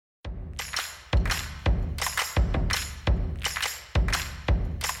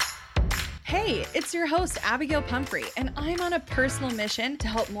Hey, it's your host, Abigail Pumphrey, and I'm on a personal mission to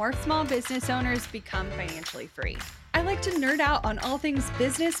help more small business owners become financially free. I like to nerd out on all things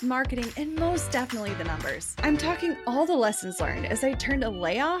business, marketing, and most definitely the numbers. I'm talking all the lessons learned as I turned a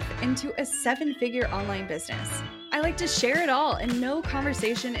layoff into a 7-figure online business. I like to share it all, and no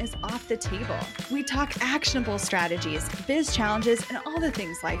conversation is off the table. We talk actionable strategies, biz challenges, and all the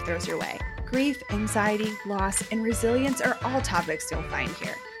things life throws your way. Grief, anxiety, loss, and resilience are all topics you'll find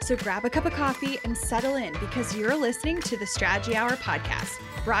here. So grab a cup of coffee and settle in because you're listening to the Strategy Hour podcast,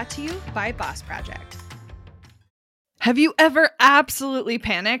 brought to you by Boss Project. Have you ever absolutely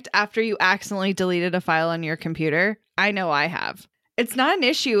panicked after you accidentally deleted a file on your computer? I know I have. It's not an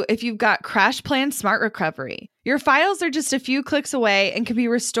issue if you've got CrashPlan Smart Recovery. Your files are just a few clicks away and can be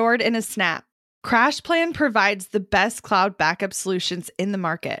restored in a snap. CrashPlan provides the best cloud backup solutions in the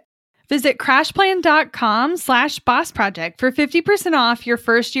market. Visit crashplan.com/bossproject for 50% off your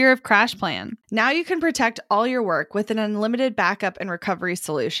first year of CrashPlan. Now you can protect all your work with an unlimited backup and recovery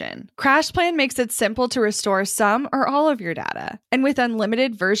solution. CrashPlan makes it simple to restore some or all of your data. And with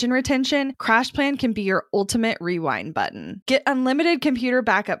unlimited version retention, CrashPlan can be your ultimate rewind button. Get unlimited computer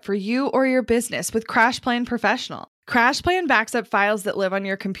backup for you or your business with CrashPlan Professional. CrashPlan backs up files that live on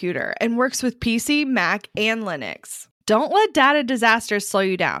your computer and works with PC, Mac, and Linux. Don't let data disasters slow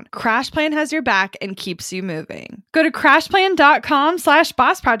you down. CrashPlan has your back and keeps you moving. Go to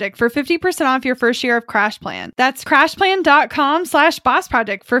crashplan.com/bossproject for 50% off your first year of CrashPlan. That's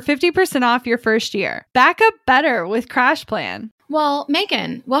crashplan.com/bossproject for 50% off your first year. Back up better with CrashPlan. Well,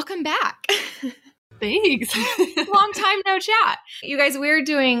 Megan, welcome back. Thanks. Long time no chat. You guys, we're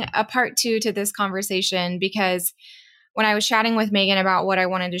doing a part 2 to this conversation because when I was chatting with Megan about what I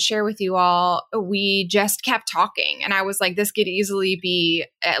wanted to share with you all, we just kept talking. And I was like, this could easily be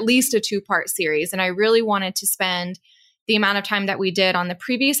at least a 2-part series. And I really wanted to spend the amount of time that we did on the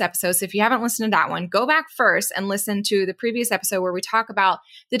previous episode. So if you haven't listened to that one, go back first and listen to the previous episode where we talk about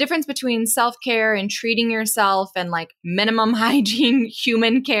the difference between self-care and treating yourself and like minimum hygiene,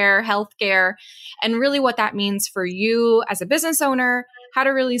 human care, healthcare, and really what that means for you as a business owner, how to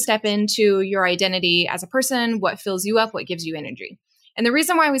really step into your identity as a person, what fills you up, what gives you energy. And the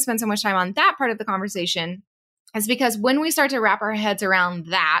reason why we spend so much time on that part of the conversation is because when we start to wrap our heads around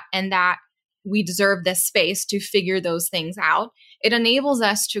that and that we deserve this space to figure those things out, it enables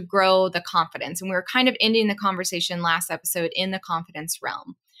us to grow the confidence. And we were kind of ending the conversation last episode in the confidence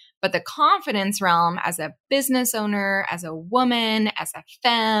realm. But the confidence realm as a business owner, as a woman, as a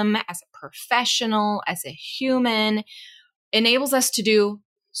femme, as a professional, as a human, enables us to do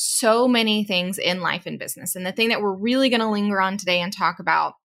so many things in life and business. And the thing that we're really going to linger on today and talk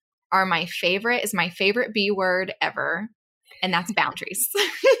about is my favorite B word ever, and that's boundaries.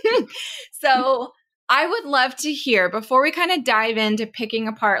 So I would love to hear, before we kind of dive into picking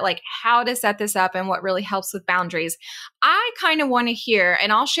apart like how to set this up and what really helps with boundaries, I kind of want to hear,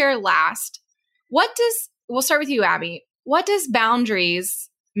 and I'll share last, we'll start with you, Abby. What does boundaries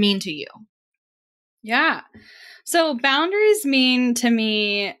mean to you? Yeah. So boundaries mean to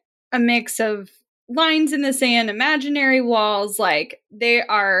me a mix of lines in the sand, imaginary walls, like they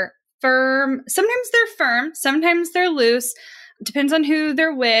are firm. Sometimes they're firm, sometimes they're loose. Depends on who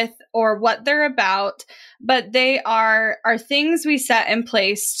they're with or what they're about, but they are things we set in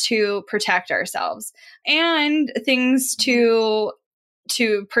place to protect ourselves and things to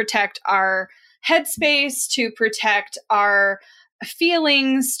protect our headspace, to protect our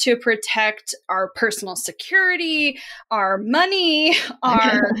feelings, to protect our personal security, our money,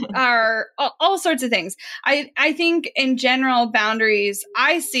 our all sorts of things. I think in general, boundaries,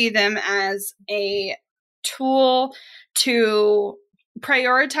 I see them as a tool to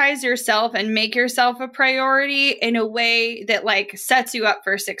prioritize yourself and make yourself a priority in a way that like sets you up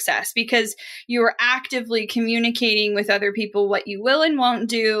for success, because you are actively communicating with other people what you will and won't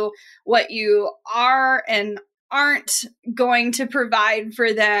do, what you are and aren't going to provide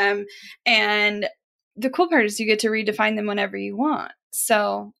for them. And the cool part is you get to redefine them whenever you want.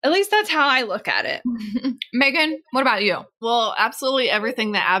 So at least that's how I look at it. Megan, what about you? Well, absolutely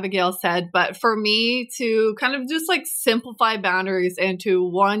everything that Abigail said. But for me to kind of just like simplify boundaries into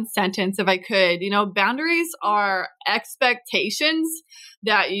one sentence, if I could, boundaries are expectations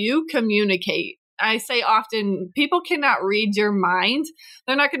that you communicate. I say often, people cannot read your mind.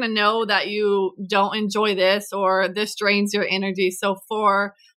 They're not going to know that you don't enjoy this or this drains your energy. So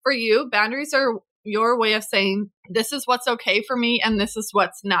for you, boundaries are your way of saying, this is what's okay for me and this is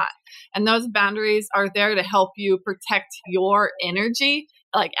what's not. And those boundaries are there to help you protect your energy.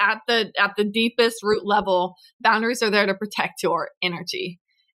 Like at the deepest root level, boundaries are there to protect your energy.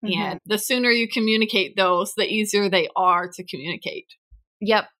 Mm-hmm. And the sooner you communicate those, the easier they are to communicate.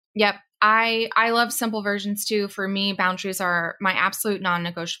 Yep. I love simple versions too. For me, boundaries are my absolute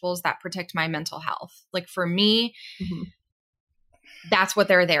non-negotiables that protect my mental health. Like for me, that's what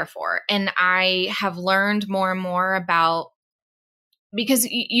they're there for. And I have learned more and more about, because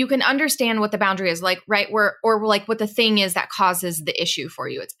you can understand what the boundary is like, right? Or like what the thing is that causes the issue for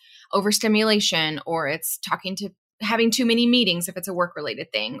you. It's overstimulation, or it's having too many meetings if it's a work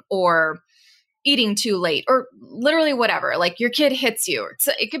related thing, or eating too late, or literally whatever, like your kid hits you, or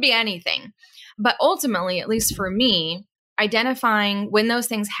it could be anything. But ultimately, at least for me, identifying when those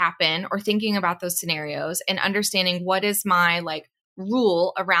things happen or thinking about those scenarios and understanding what is my like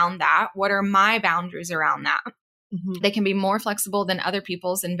rule around that, what are my boundaries around that. They can be more flexible than other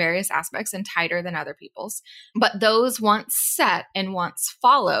people's in various aspects and tighter than other people's. But those once set and once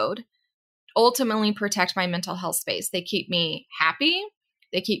followed ultimately protect my mental health space. They keep me happy.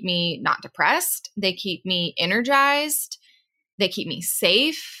 They keep me not depressed. They keep me energized. They keep me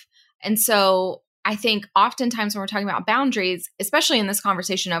safe. And so I think oftentimes when we're talking about boundaries, especially in this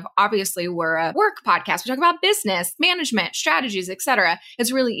conversation of obviously we're a work podcast, we talk about business, management, strategies, etc.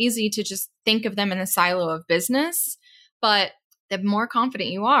 It's really easy to just think of them in the silo of business. But the more confident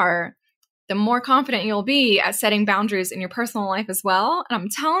you are, the more confident you'll be at setting boundaries in your personal life as well. And I'm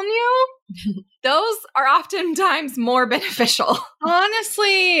telling you, those are oftentimes more beneficial.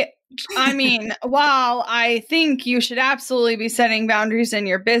 Honestly, I mean, while I think you should absolutely be setting boundaries in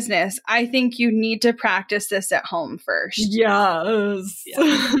your business, I think you need to practice this at home first. Yes.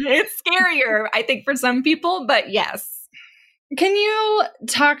 It's scarier, I think, for some people, but yes. Can you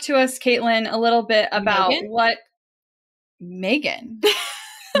talk to us, Caitlin, a little bit about Megan?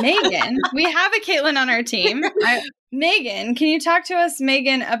 Megan, we have a Caitlin on our team. Megan, can you talk to us,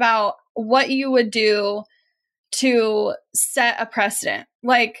 Megan, about what you would do to set a precedent?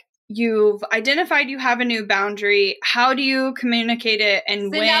 Like, you've identified you have a new boundary. How do you communicate it?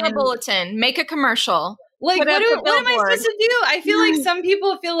 And send out a bulletin, make a commercial. Like, what am I supposed to do? I feel like some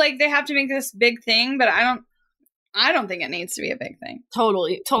people feel like they have to make this big thing, but I don't think it needs to be a big thing.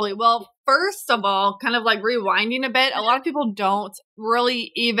 Totally. Well, first of all, kind of like rewinding a bit, a lot of people don't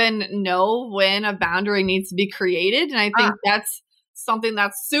really even know when a boundary needs to be created. And I think that's something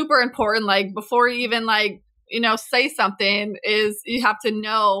that's super important. Like before you even say something, is you have to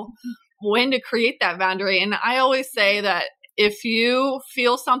know when to create that boundary. And I always say that if you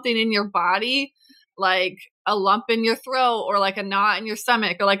feel something in your body, like a lump in your throat or like a knot in your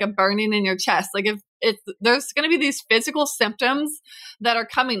stomach or like a burning in your chest, like if there's going to be these physical symptoms that are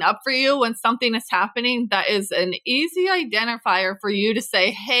coming up for you when something is happening, that is an easy identifier for you to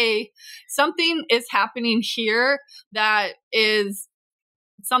say, hey, something is happening here that is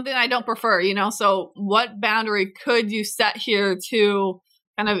something I don't prefer, So what boundary could you set here to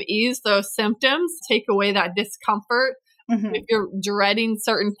kind of ease those symptoms, take away that discomfort? If you're dreading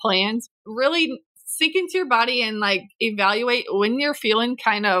certain plans, really sink into your body and like evaluate when you're feeling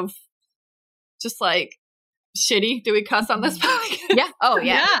kind of just like shitty. Do we cuss on this podcast? Yeah. Oh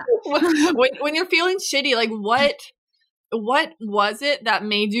yeah. when you're feeling shitty, like what was it that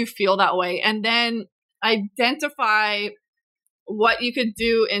made you feel that way? And then identify what you could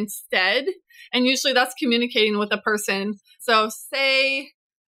do instead. And usually that's communicating with a person. So say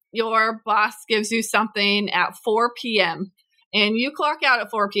your boss gives you something at 4 p.m. and you clock out at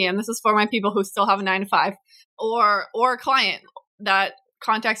 4 p.m. This is for my people who still have a 9 to 5, or a client that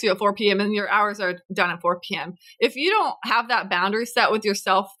contacts you at 4 p.m. and your hours are done at 4 p.m. If you don't have that boundary set with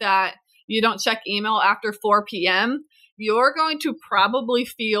yourself that you don't check email after 4 p.m., you're going to probably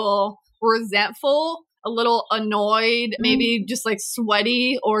feel resentful, a little annoyed, maybe just like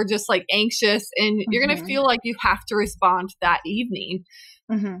sweaty or just like anxious. And you're going to feel like you have to respond that evening.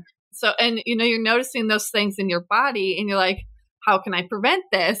 So, and you're noticing those things in your body and you're like, how can I prevent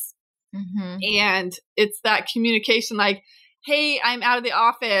this? And it's that communication, like, hey, I'm out of the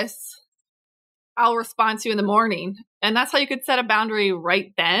office. I'll respond to you in the morning. And that's how you could set a boundary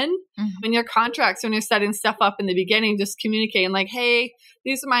right then. In your contracts, when you're setting stuff up in the beginning, just communicating like, hey,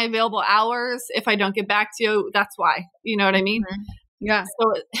 these are my available hours. If I don't get back to you, that's why. You know what I mean? Yeah.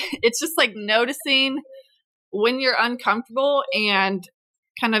 So it's just like noticing when you're uncomfortable and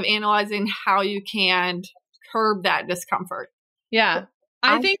kind of analyzing how you can curb that discomfort. Yeah.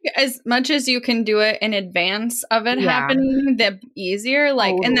 I think as much as you can do it in advance of it happening, the easier.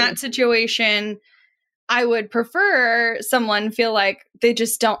 Like in that situation, I would prefer someone feel like they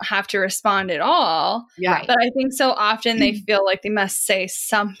just don't have to respond at all. Yeah. But I think so often they feel like they must say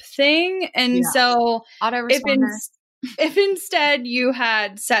something. And so If instead you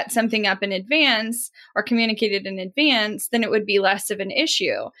had set something up in advance or communicated in advance, then it would be less of an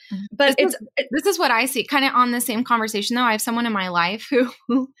issue. But this is what I see kind of on the same conversation though. I have someone in my life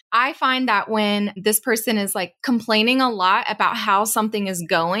who I find that when this person is like complaining a lot about how something is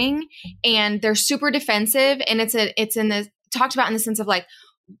going and they're super defensive, and it's in the talked about in the sense of like,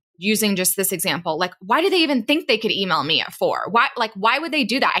 using just this example, like, why do they even think they could email me at 4? Why would they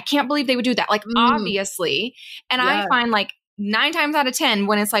do that? I can't believe they would do that. Like, obviously. And I find like 9 times out of 10,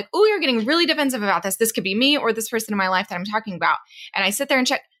 when it's like, oh, you're getting really defensive about this. This could be me or this person in my life that I'm talking about. And I sit there and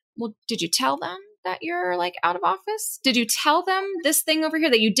check, well, did you tell them that you're like out of office? Did you tell them this thing over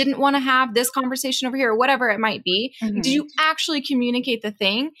here that you didn't want to have this conversation over here or whatever it might be? Mm-hmm. Did you actually communicate the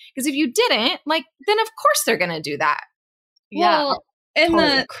thing? Because if you didn't, like, then of course they're going to do that. Well, and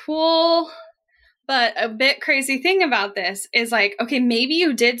the cool but a bit crazy thing about this is like, okay, maybe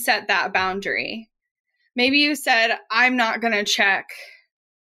you did set that boundary. Maybe you said, I'm not going to check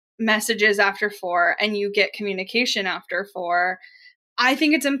messages after 4 and you get communication after 4. I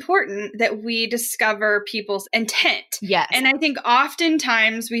think it's important that we discover people's intent. Yes. And I think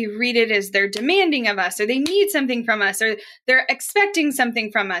oftentimes we read it as they're demanding of us, or they need something from us, or they're expecting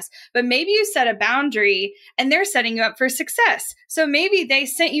something from us. But maybe you set a boundary and they're setting you up for success. So maybe they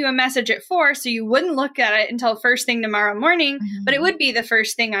sent you a message at 4, so you wouldn't look at it until first thing tomorrow morning, but it would be the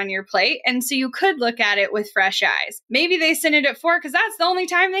first thing on your plate. And so you could look at it with fresh eyes. Maybe they sent it at 4 because that's the only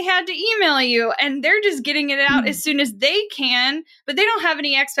time they had to email you, and they're just getting it out as soon as they can, but they don't have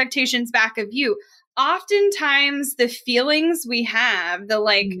any expectations back of you. Oftentimes the feelings we have, the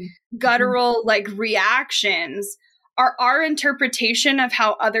like guttural like reactions, are our interpretation of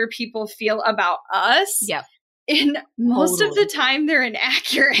how other people feel about us. Yep. And most of the time they're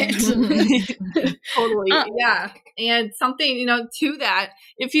inaccurate. Totally. Yeah. And something, to that,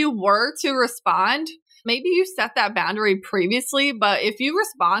 if you were to respond, maybe you set that boundary previously, but if you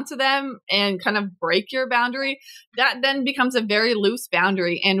respond to them and kind of break your boundary, that then becomes a very loose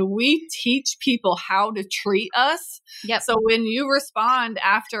boundary. And we teach people how to treat us. Yep. So when you respond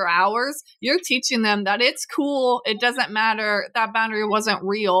after hours, you're teaching them that it's cool. It doesn't matter. That boundary wasn't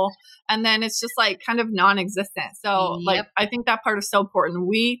real. And then it's just like kind of non-existent. So like, I think that part is so important.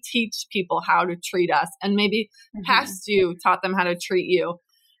 We teach people how to treat us, and maybe past you taught them how to treat you.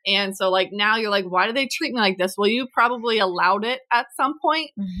 And so like now you're like, why do they treat me like this? Well, you probably allowed it at some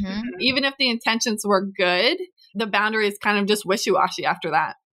point. Even if the intentions were good, the boundary is kind of just wishy-washy after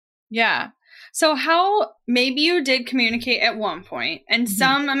that. Yeah. So how maybe you did communicate at one point and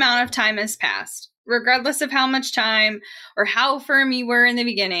some amount of time has passed, regardless of how much time or how firm you were in the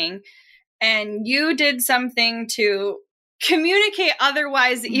beginning, and you did something to communicate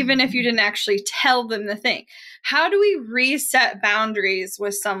otherwise, even if you didn't actually tell them the thing. How do we reset boundaries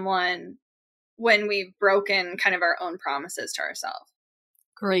with someone when we've broken kind of our own promises to ourselves?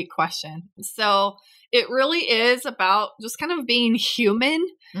 Great question. So it really is about just kind of being human,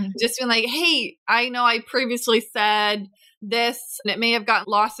 just being like, hey, I know I previously said this and it may have gotten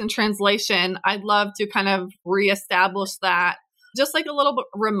lost in translation. I'd love to kind of reestablish that. Just like a little bit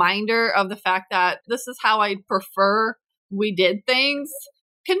reminder of the fact that this is how I prefer we did things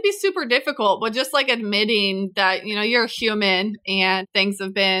can be super difficult, but just like admitting that, you're human and things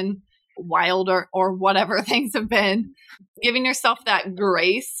have been wild or whatever things have been, giving yourself that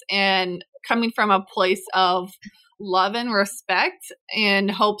grace and coming from a place of love and respect in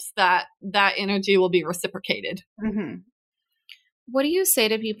hopes that that energy will be reciprocated. What do you say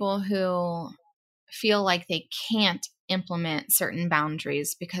to people who feel like they can't implement certain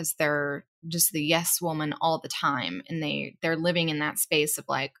boundaries because they're just the yes woman all the time, and they're living in that space of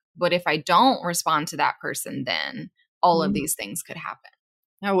like, but if I don't respond to that person, then all of these things could happen.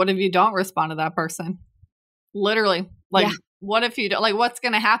 Now, what if you don't respond to that person? Literally, like, what if you don't? Like, what's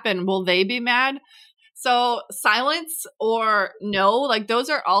going to happen? Will they be mad? So silence or no, like those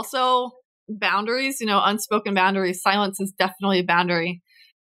are also boundaries, unspoken boundaries. Silence is definitely a boundary.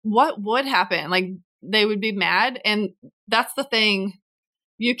 What would happen? Like, they would be mad. And that's the thing.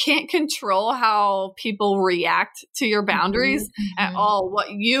 You can't control how people react to your boundaries at all. What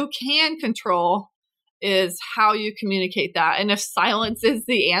you can control is how you communicate that. And if silence is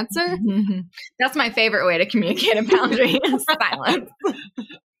the answer, that's my favorite way to communicate a boundary is silence.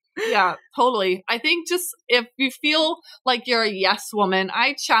 Yeah, totally. I think just if you feel like you're a yes woman,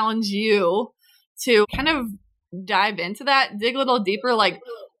 I challenge you to kind of dive into that, dig a little deeper, like,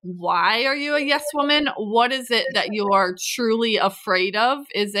 why are you a yes woman? What is it that you are truly afraid of?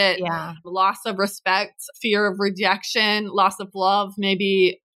 Is it loss of respect, fear of rejection, loss of love,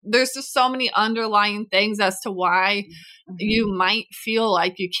 maybe there's just so many underlying things as to why you might feel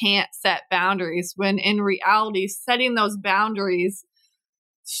like you can't set boundaries, when in reality, setting those boundaries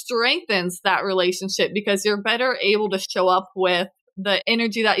strengthens that relationship, because you're better able to show up with the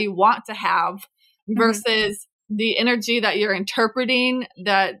energy that you want to have versus the energy that you're interpreting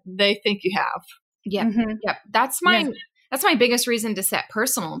that they think you have. Yeah. Yep. That's my biggest reason to set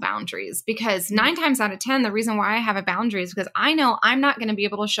personal boundaries, because 9 times out of 10, the reason why I have a boundary is because I know I'm not going to be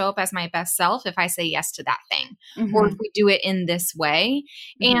able to show up as my best self if I say yes to that thing, or if we do it in this way.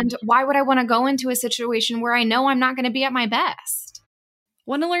 And why would I want to go into a situation where I know I'm not going to be at my best?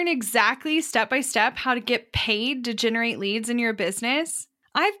 Want to learn exactly step by step how to get paid to generate leads in your business?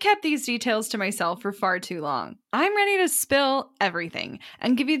 I've kept these details to myself for far too long. I'm ready to spill everything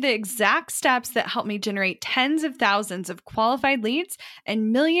and give you the exact steps that help me generate tens of thousands of qualified leads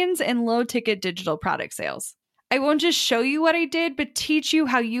and millions in low-ticket digital product sales. I won't just show you what I did, but teach you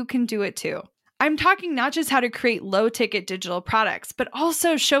how you can do it too. I'm talking not just how to create low-ticket digital products, but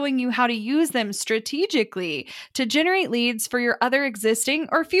also showing you how to use them strategically to generate leads for your other existing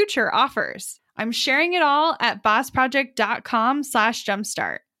or future offers. I'm sharing it all at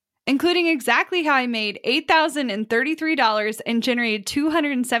bossproject.com/jumpstart, including exactly how I made $8,033 and generated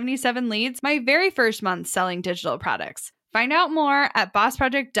 277 leads my very first month selling digital products. Find out more at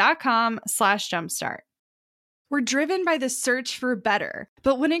bossproject.com/jumpstart. We're driven by the search for better,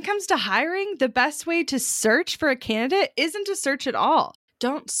 but when it comes to hiring, the best way to search for a candidate isn't to search at all.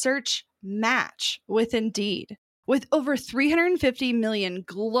 Don't search, match with Indeed. With over 350 million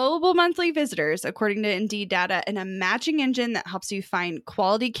global monthly visitors, according to Indeed data, and a matching engine that helps you find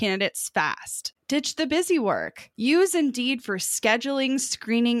quality candidates fast. Ditch the busy work. Use Indeed for scheduling,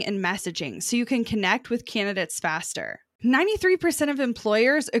 screening, and messaging so you can connect with candidates faster. 93% of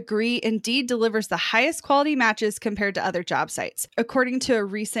employers agree Indeed delivers the highest quality matches compared to other job sites, according to a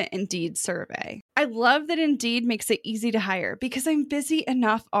recent Indeed survey. I love that Indeed makes it easy to hire because I'm busy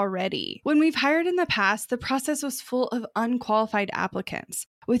enough already. When we've hired in the past, the process was full of unqualified applicants.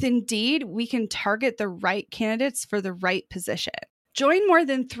 With Indeed, we can target the right candidates for the right position. Join more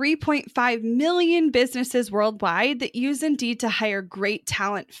than 3.5 million businesses worldwide that use Indeed to hire great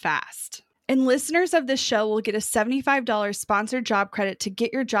talent fast. And listeners of this show will get a $75 sponsored job credit to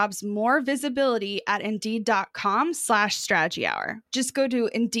get your jobs more visibility at Indeed.com/strategyhour. Just go to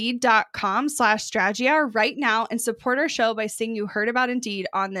Indeed.com/strategyhour right now and support our show by saying you heard about Indeed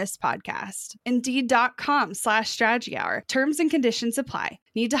on this podcast. Indeed.com/strategyhour. Terms and conditions apply.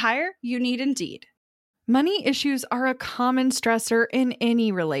 Need to hire? You need Indeed. Money issues are a common stressor in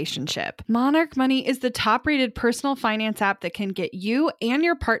any relationship. Monarch Money is the top-rated personal finance app that can get you and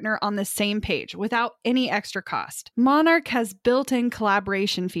your partner on the same page without any extra cost. Monarch has built-in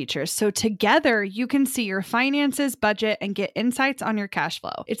collaboration features, so together you can see your finances, budget, and get insights on your cash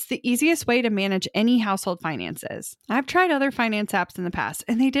flow. It's the easiest way to manage any household finances. I've tried other finance apps in the past,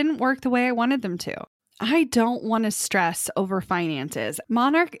 and they didn't work the way I wanted them to. I don't want to stress over finances.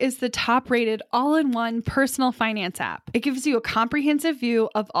 Monarch is the top-rated all-in-one personal finance app. It gives you a comprehensive view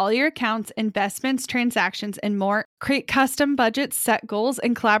of all your accounts, investments, transactions, and more. Create custom budgets, set goals,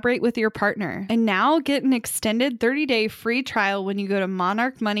 and collaborate with your partner. And now get an extended 30-day free trial when you go to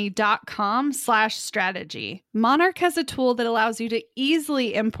monarchmoney.com/strategy. Monarch has a tool that allows you to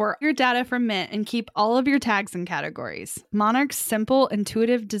easily import your data from Mint and keep all of your tags and categories. Monarch's simple,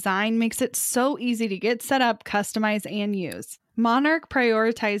 intuitive design makes it so easy to get set up, customize, and use. Monarch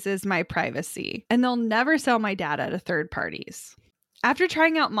prioritizes my privacy, and they'll never sell my data to third parties. After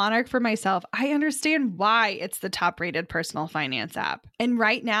trying out Monarch for myself, I understand why it's the top-rated personal finance app. And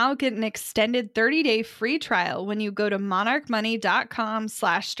right now, get an extended 30-day free trial when you go to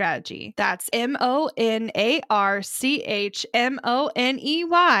monarchmoney.com/strategy. That's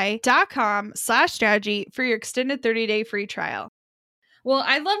monarchmoney.com/strategy for your extended 30-day free trial. Well,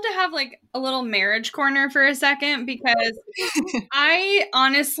 I'd love to have like a little marriage corner for a second, because I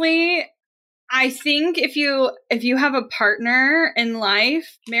think if you have a partner in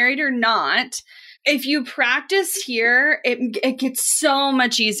life, married or not, if you practice here, it gets so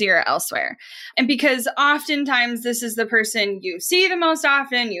much easier elsewhere. And because oftentimes this is the person you see the most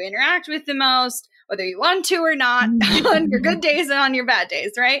often, you interact with the most, whether you want to or not, on your good days and on your bad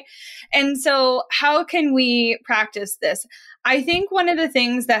days, right? And so how can we practice this? I think one of the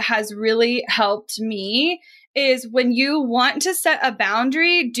things that has really helped me is when you want to set a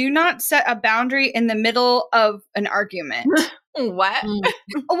boundary, do not set a boundary in the middle of an argument. What?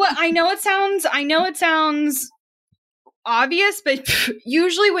 Well, I know it sounds obvious, but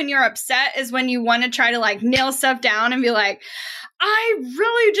usually when you're upset is when you want to try to like nail stuff down and be like, I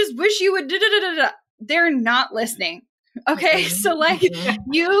really just wish you would da-da-da-da-da. They're not listening. Okay. So like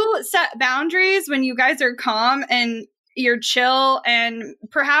you set boundaries when you guys are calm and you're chill, and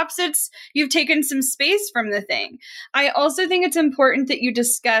perhaps it's you've taken some space from the thing. I also think it's important that you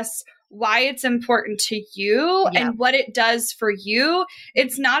discuss why it's important to you and what it does for you.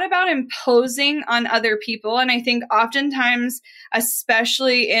 It's not about imposing on other people. And I think oftentimes,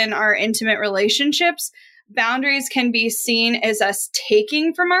 especially in our intimate relationships, boundaries can be seen as us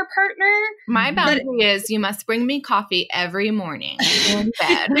taking from our partner. My boundary is you must bring me coffee every morning in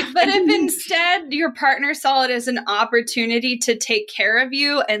bed. But if instead your partner saw it as an opportunity to take care of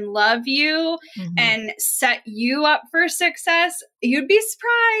you and love you and set you up for success, you'd be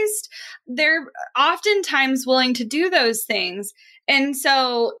surprised. They're oftentimes willing to do those things. And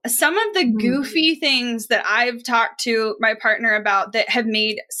so some of the goofy things that I've talked to my partner about that have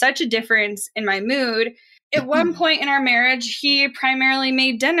made such a difference in my mood. At one point in our marriage, he primarily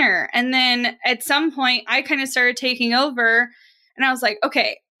made dinner. And then at some point, I kind of started taking over. And I was like,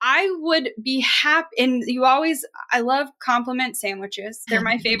 okay, I would be happy. And I love compliment sandwiches. They're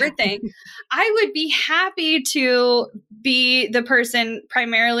my favorite thing. I would be happy to be the person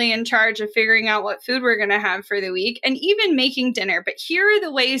primarily in charge of figuring out what food we're going to have for the week and even making dinner. But here are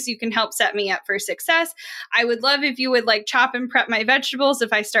the ways you can help set me up for success. I would love if you would like chop and prep my vegetables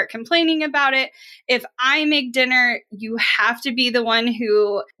if I start complaining about it. If I make dinner, you have to be the one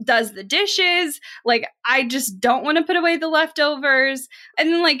who does the dishes. Like, I just don't want to put away the leftovers.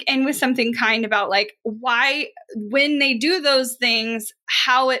 And then end with something kind about like why, when they do those things,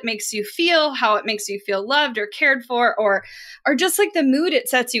 how it makes you feel loved or cared for, or just like the mood it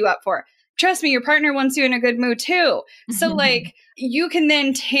sets you up for. Trust me, your partner wants you in a good mood too. So like you can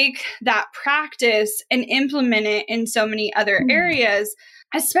then take that practice and implement it in so many other areas,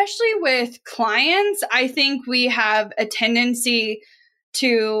 especially with clients. I think we have a tendency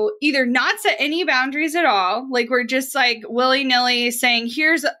to either not set any boundaries at all. Like we're just like willy-nilly saying,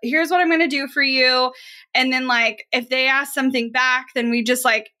 here's what I'm going to do for you. And then like, if they ask something back, then we just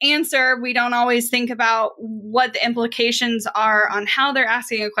like answer. We don't always think about what the implications are on how they're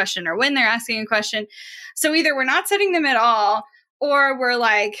asking a question or when they're asking a question. So either we're not setting them at all, or we're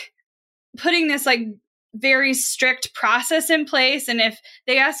like putting this like very strict process in place. And if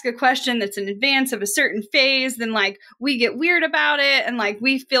they ask a question that's in advance of a certain phase, then like we get weird about it. And like,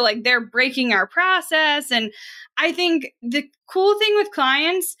 we feel like they're breaking our process. And I think the cool thing with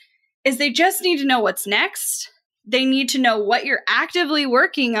clients is they just need to know what's next. They need to know what you're actively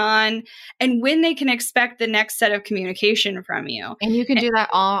working on and when they can expect the next set of communication from you. And you can do that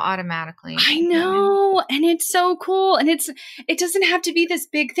all automatically. I know. And it's so cool. And it doesn't have to be this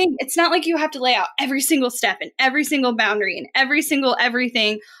big thing. It's not like you have to lay out every single step and every single boundary and every single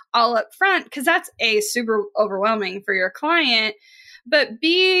everything all up front, because that's super overwhelming for your client. But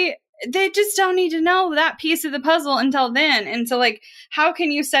B, they just don't need to know that piece of the puzzle until then. And so like, how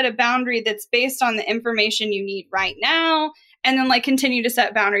can you set a boundary that's based on the information you need right now, and then like continue to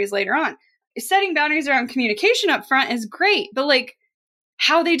set boundaries later on? Setting boundaries around communication up front is great, but like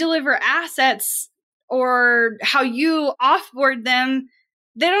how they deliver assets or how you offboard them,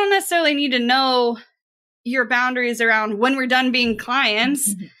 they don't necessarily need to know your boundaries around when we're done being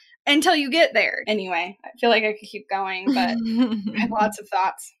clients until you get there. Anyway, I feel like I could keep going, but I have lots of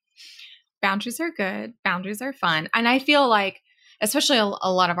thoughts. Boundaries are good. Boundaries are fun. And I feel like, especially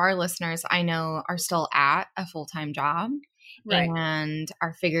a lot of our listeners I know are still at a full-time job and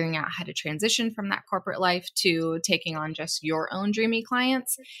are figuring out how to transition from that corporate life to taking on just your own dreamy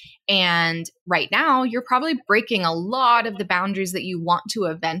clients. And right now, you're probably breaking a lot of the boundaries that you want to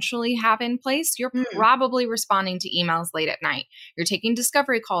eventually have in place. You're probably responding to emails late at night. You're taking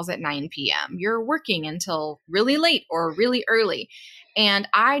discovery calls at 9 p.m. You're working until really late or really early. And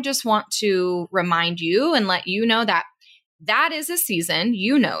I just want to remind you and let you know that that is a season.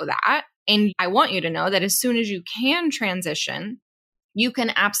 You know that. And I want you to know that as soon as you can transition, you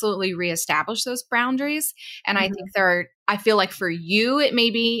can absolutely reestablish those boundaries. And I think I feel like for you, it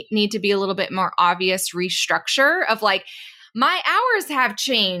maybe need to be a little bit more obvious restructure of like, my hours have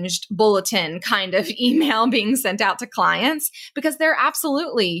changed bulletin kind of email being sent out to clients, because they're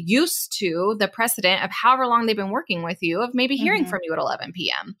absolutely used to the precedent of however long they've been working with you, of maybe hearing from you at 11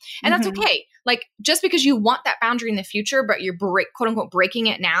 p.m. And that's okay. Like, just because you want that boundary in the future, but you're quote unquote breaking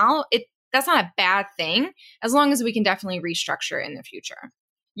it now, that's not a bad thing, as long as we can definitely restructure in the future.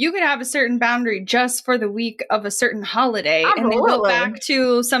 You could have a certain boundary just for the week of a certain holiday and then go back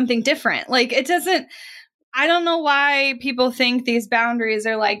to something different. Like, it doesn't, I don't know why people think these boundaries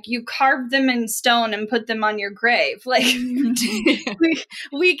are like you carve them in stone and put them on your grave. Like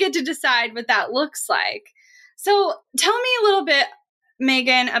we get to decide what that looks like. So tell me a little bit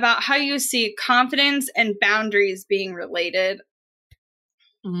Megan, about how you see confidence and boundaries being related?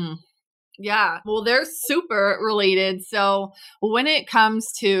 Mm. Yeah, well, they're super related. So when it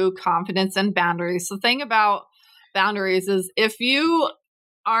comes to confidence and boundaries, the thing about boundaries is if you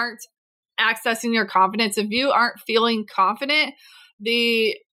aren't accessing your confidence, if you aren't feeling confident,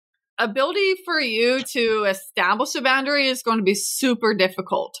 the ability for you to establish a boundary is going to be super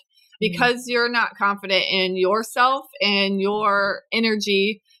difficult because you're not confident in yourself and your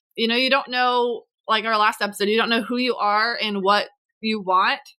energy. You know, you don't know, like our last episode, you don't know who you are and what you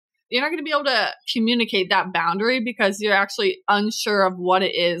want. You're not going to be able to communicate that boundary because you're actually unsure of what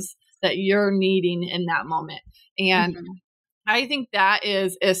it is that you're needing in that moment. And I think that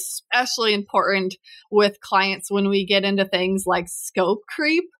is especially important with clients when we get into things like scope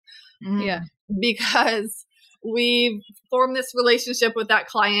creep. Yeah. Because we've formed this relationship with that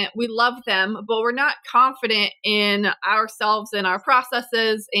client. We love them, but we're not confident in ourselves and our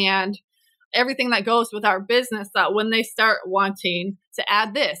processes and everything that goes with our business, that when they start wanting to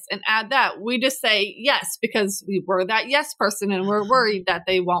add this and add that, we just say yes because we were that yes person and we're worried that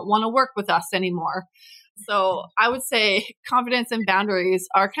they won't want to work with us anymore. So I would say confidence and boundaries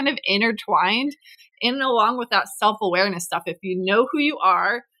are kind of intertwined in along with that self-awareness stuff. If you know who you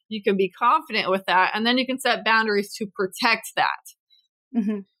are, you can be confident with that, and then you can set boundaries to protect that.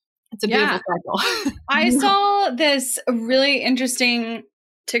 Mm-hmm. It's a beautiful cycle. I saw this really interesting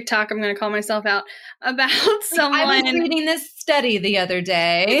TikTok, I'm going to call myself out, about someone. I was reading this study the other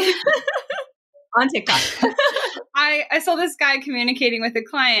day on TikTok. I saw this guy communicating with a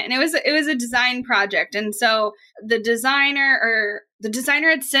client, and it was a design project. And so the designer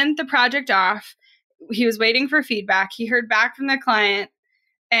had sent the project off. He was waiting for feedback. He heard back from the client,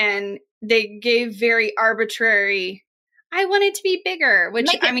 and they gave very arbitrary, I want it to be bigger, which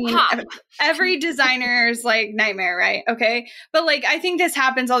I mean, every designer's like nightmare, right? Okay. But like, I think this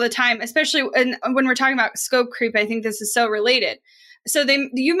happens all the time, especially when we're talking about scope creep. I think this is so related. So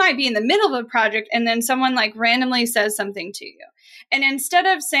you might be in the middle of a project and then someone like randomly says something to you. And instead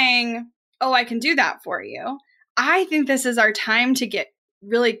of saying, oh, I can do that for you, I think this is our time to get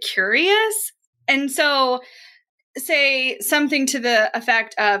really curious. And so say something to the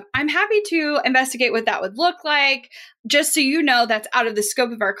effect of, I'm happy to investigate what that would look like. Just so you know, that's out of the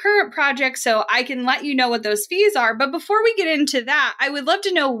scope of our current project, so I can let you know what those fees are. But before we get into that, I would love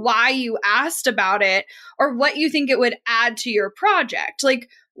to know why you asked about it or what you think it would add to your project. Like,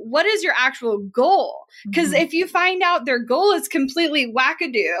 what is your actual goal? Because if you find out their goal is completely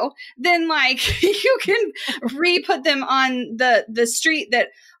wackadoo, then like you can re-put them on the street that,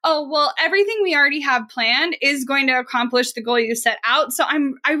 oh, well, everything we already have planned is going to accomplish the goal you set out. So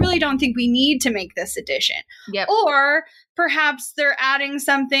I really don't think we need to make this addition. Yep. Or perhaps they're adding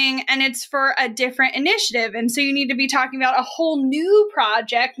something and it's for a different initiative. And so you need to be talking about a whole new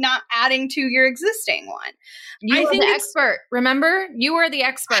project, not adding to your existing one. You are the expert. Remember, you are the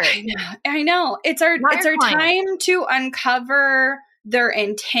expert. I know. It's our time to uncover their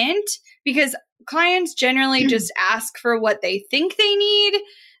intent, because clients generally just ask for what they think they need.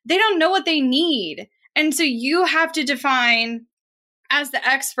 They don't know what they need. And so you have to define, as the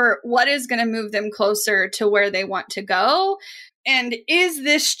expert, what is going to move them closer to where they want to go. And is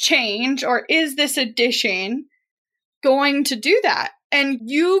this change or is this addition going to do that? And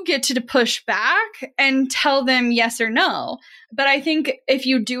you get to push back and tell them yes or no. But I think if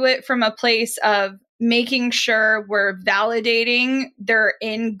you do it from a place of making sure we're validating their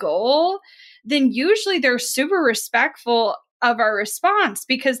end goal, then usually they're super respectful of our response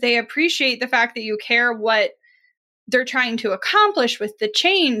because they appreciate the fact that you care what they're trying to accomplish with the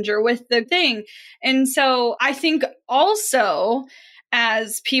change or with the thing. And so I think also,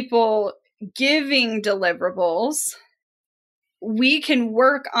 as people giving deliverables, we can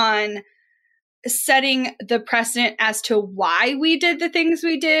work on setting the precedent as to why we did the things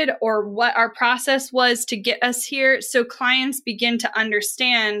we did or what our process was to get us here. So clients begin to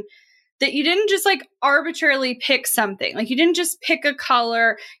understand that you didn't just like arbitrarily pick something. Like you didn't just pick a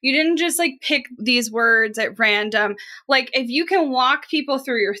color. You didn't just like pick these words at random. Like if you can walk people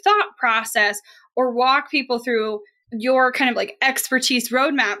through your thought process or walk people through your kind of like expertise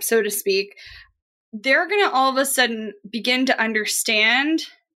roadmap, so to speak, they're going to all of a sudden begin to understand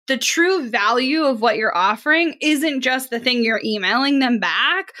the true value of what you're offering isn't just the thing you're emailing them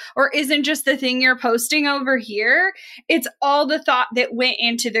back or isn't just the thing you're posting over here. It's all the thought that went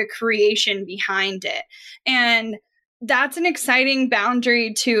into the creation behind it. And that's an exciting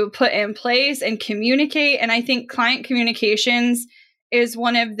boundary to put in place and communicate. And I think client communications is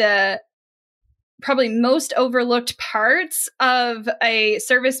one of the probably most overlooked parts of a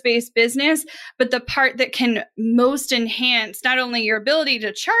service-based business, but the part that can most enhance not only your ability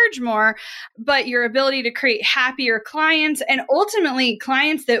to charge more, but your ability to create happier clients and ultimately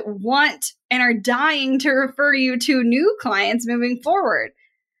clients that want and are dying to refer you to new clients moving forward.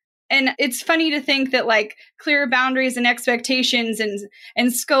 And it's funny to think that like clear boundaries and expectations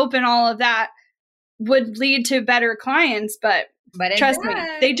and scope and all of that would lead to better clients, but trust me,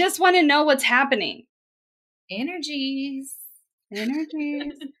 they just want to know what's happening. Energies.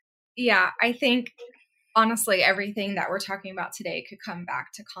 Yeah, I think honestly, everything that we're talking about today could come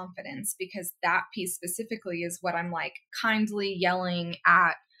back to confidence, because that piece specifically is what I'm like kindly yelling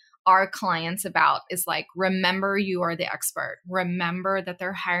at our clients about, is like, remember you are the expert. Remember that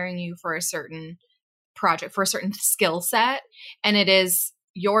they're hiring you for a certain project, for a certain skill set. And it is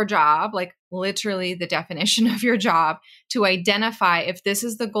your job, like literally the definition of your job, to identify if this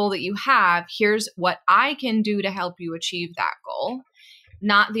is the goal that you have, here's what I can do to help you achieve that goal,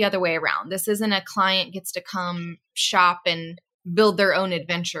 not the other way around. This isn't a client gets to come shop and build their own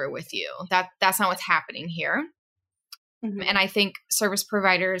adventure with you. That's not what's happening here. Mm-hmm. And I think service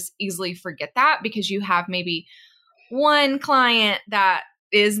providers easily forget that, because you have maybe one client that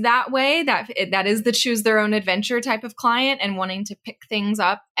is that way, that is the choose their own adventure type of client and wanting to pick things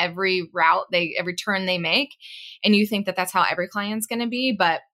up every turn they make. And you think that that's how every client's going to be.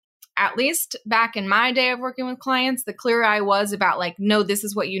 But at least back in my day of working with clients, the clearer I was about like, no, this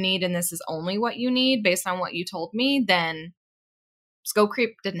is what you need. And this is only what you need based on what you told me, then scope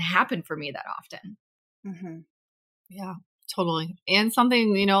creep didn't happen for me that often. Mm-hmm. Yeah, totally. And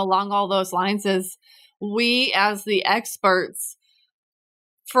something, along all those lines is we as the experts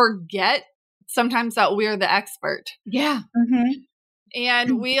forget sometimes that we're the expert. Yeah. Mm-hmm.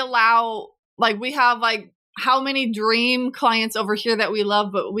 And we allow, we have how many dream clients over here that we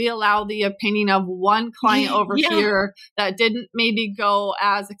love, but we allow the opinion of one client over here that didn't maybe go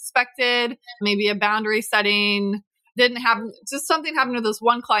as expected, maybe a boundary setting didn't happen, just something happened to this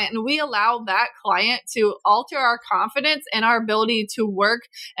one client. And we allow that client to alter our confidence and our ability to work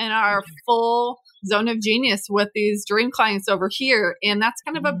in our full zone of genius with these dream clients over here. And that's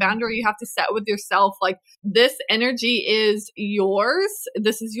kind of a boundary you have to set with yourself. Like, this energy is yours.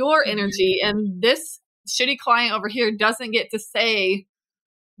 This is your energy. And this shitty client over here doesn't get to say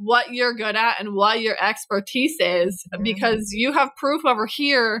what you're good at and what your expertise is, because you have proof over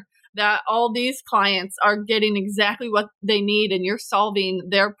here that all these clients are getting exactly what they need and you're solving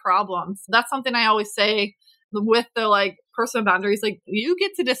their problems. That's something I always say with the personal boundaries. You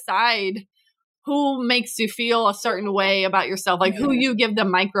get to decide who makes you feel a certain way about yourself, who you give the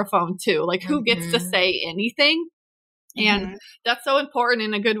microphone to, who gets to say anything. And that's so important,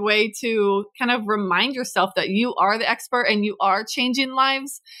 in a good way to kind of remind yourself that you are the expert and you are changing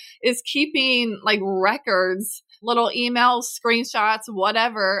lives, is keeping records, little emails, screenshots,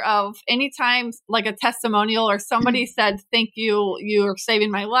 whatever, of anytime a testimonial or somebody said, thank you, you're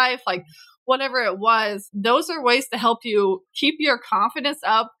saving my life, whatever it was. Those are ways to help you keep your confidence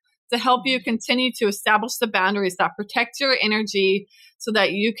up, to help you continue to establish the boundaries that protect your energy so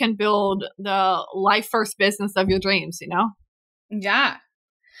that you can build the life first business of your dreams, Yeah.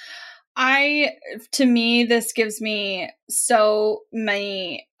 To me, this gives me so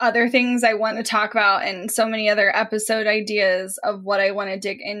many other things I want to talk about and so many other episode ideas of what I want to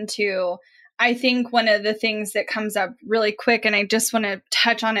dig into. I think one of the things that comes up really quick, and I just want to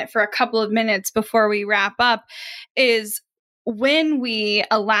touch on it for a couple of minutes before we wrap up, is when we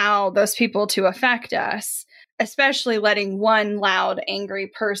allow those people to affect us, especially letting one loud, angry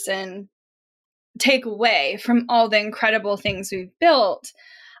person take away from all the incredible things we've built.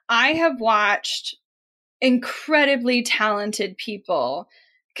 I have watched incredibly talented people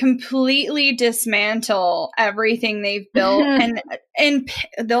completely dismantle everything they've built and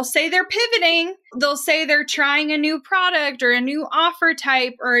they'll say they're pivoting. They'll say they're trying a new product or a new offer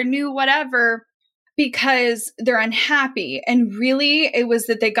type or a new whatever because they're unhappy. And really it was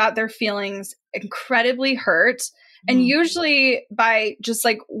that they got their feelings incredibly hurt. And usually by just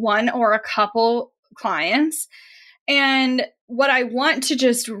one or a couple clients. And what I want to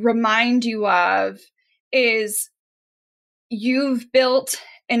just remind you of is you've built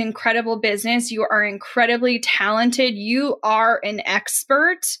an incredible business. You are incredibly talented. You are an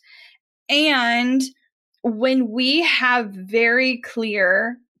expert. And when we have very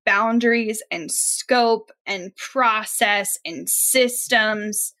clear boundaries and scope and process and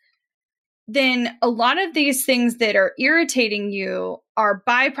systems, then a lot of these things that are irritating you are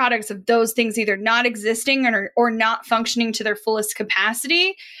byproducts of those things either not existing or not functioning to their fullest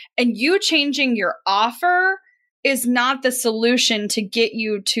capacity. And you changing your offer is not the solution to get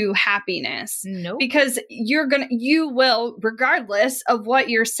you to happiness. Nope. Because you will, regardless of what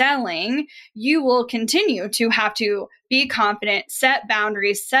you're selling, you will continue to have to be confident, set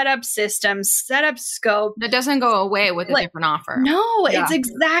boundaries, set up systems, set up scope. That doesn't go away with a different offer. No, Yeah. it's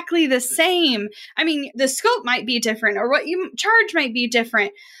exactly the same. I mean, the scope might be different or what you charge might be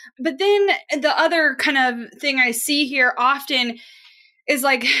different. But then the other kind of thing I see here often is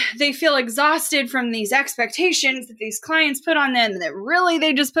like they feel exhausted from these expectations that these clients put on them that really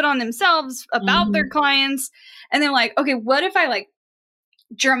they just put on themselves about their clients. And they're like, okay, what if I like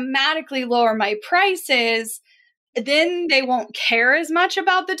dramatically lower my prices? Then they won't care as much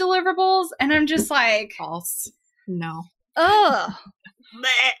about the deliverables. And I'm just like, False. No. ugh.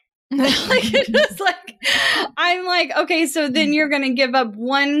 Like, it's just like, I'm like, okay, so then you're going to give up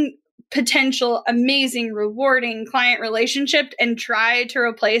one potential amazing, rewarding client relationship and try to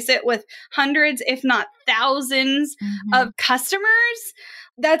replace it with hundreds, if not thousands of customers.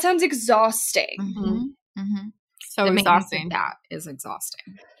 That sounds exhausting. So The maintenance of exhausting. that is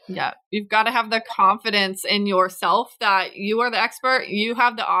exhausting. Yeah. You've got to have the confidence in yourself that you are the expert, you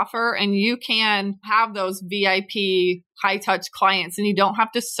have the offer, and you can have those VIP high touch clients and you don't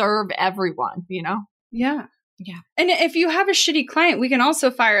have to serve everyone, you know? Yeah. Yeah. And if you have a shitty client, we can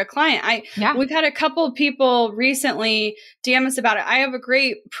also fire a client. We've had a couple of people recently DM us about it. I have a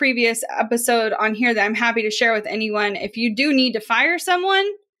great previous episode on here that I'm happy to share with anyone. If you do need to fire someone,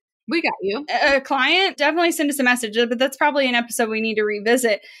 We got you. a client, definitely send us a message, but that's probably an episode we need to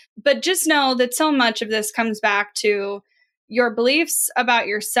revisit. But just know that so much of this comes back to your beliefs about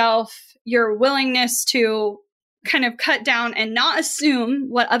yourself, your willingness to kind of cut down and not assume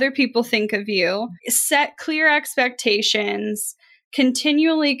what other people think of you, set clear expectations,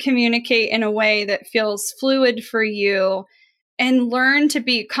 continually communicate in a way that feels fluid for you, and learn to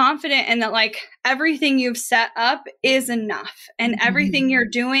be confident in that like everything you've set up is enough and everything you're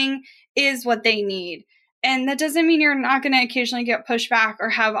doing is what they need. And that doesn't mean you're not going to occasionally get pushback or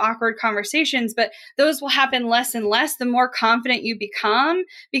have awkward conversations, but those will happen less and less the more confident you become,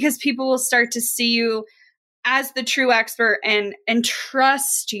 because people will start to see you as the true expert and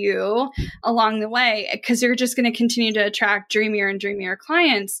trust you along the way, because you're just going to continue to attract dreamier and dreamier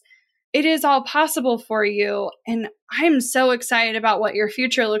clients. It is all possible for you. And I'm so excited about what your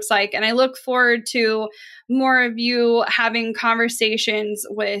future looks like. And I look forward to more of you having conversations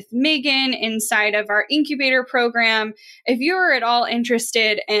with Megan inside of our incubator program. If you are at all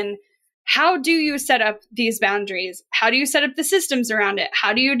interested in how do you set up these boundaries? How do you set up the systems around it?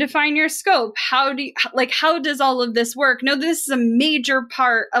 How do you define your scope? How does all of this work? No, this is a major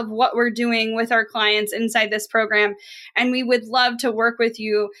part of what we're doing with our clients inside this program. And we would love to work with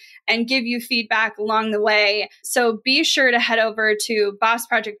you and give you feedback along the way. So be sure to head over to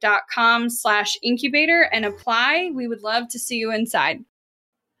bossproject.com/incubator and apply. We would love to see you inside.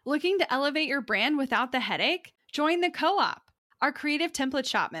 Looking to elevate your brand without the headache? Join the Co-op, our creative template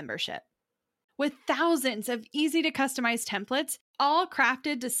shop membership. With thousands of easy to customize templates, all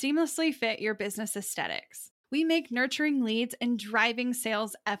crafted to seamlessly fit your business aesthetics, we make nurturing leads and driving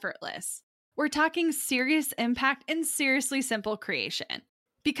sales effortless. We're talking serious impact and seriously simple creation.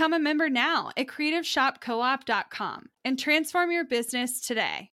 Become a member now at creativeshopcoop.com and transform your business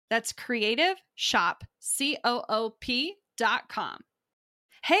today. That's creativeshopcoop.com.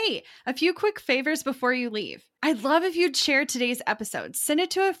 Hey, a few quick favors before you leave. I'd love if you'd share today's episode, send it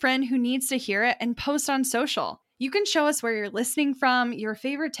to a friend who needs to hear it, and post on social. You can show us where you're listening from, your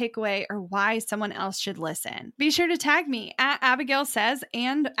favorite takeaway, or why someone else should listen. Be sure to tag me at Abigail Says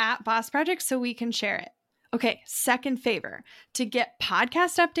and at Boss Project so we can share it. Okay, second favor. To get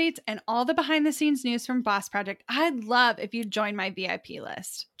podcast updates and all the behind the scenes news from Boss Project, I'd love if you'd join my VIP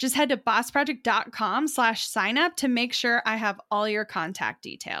list. Just head to bossproject.com/sign up to make sure I have all your contact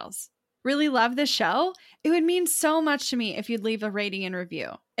details. Really love the show? It would mean so much to me if you'd leave a rating and review.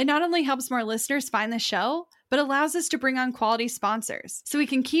 It not only helps more listeners find the show, but allows us to bring on quality sponsors so we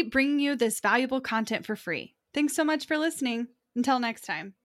can keep bringing you this valuable content for free. Thanks so much for listening. Until next time.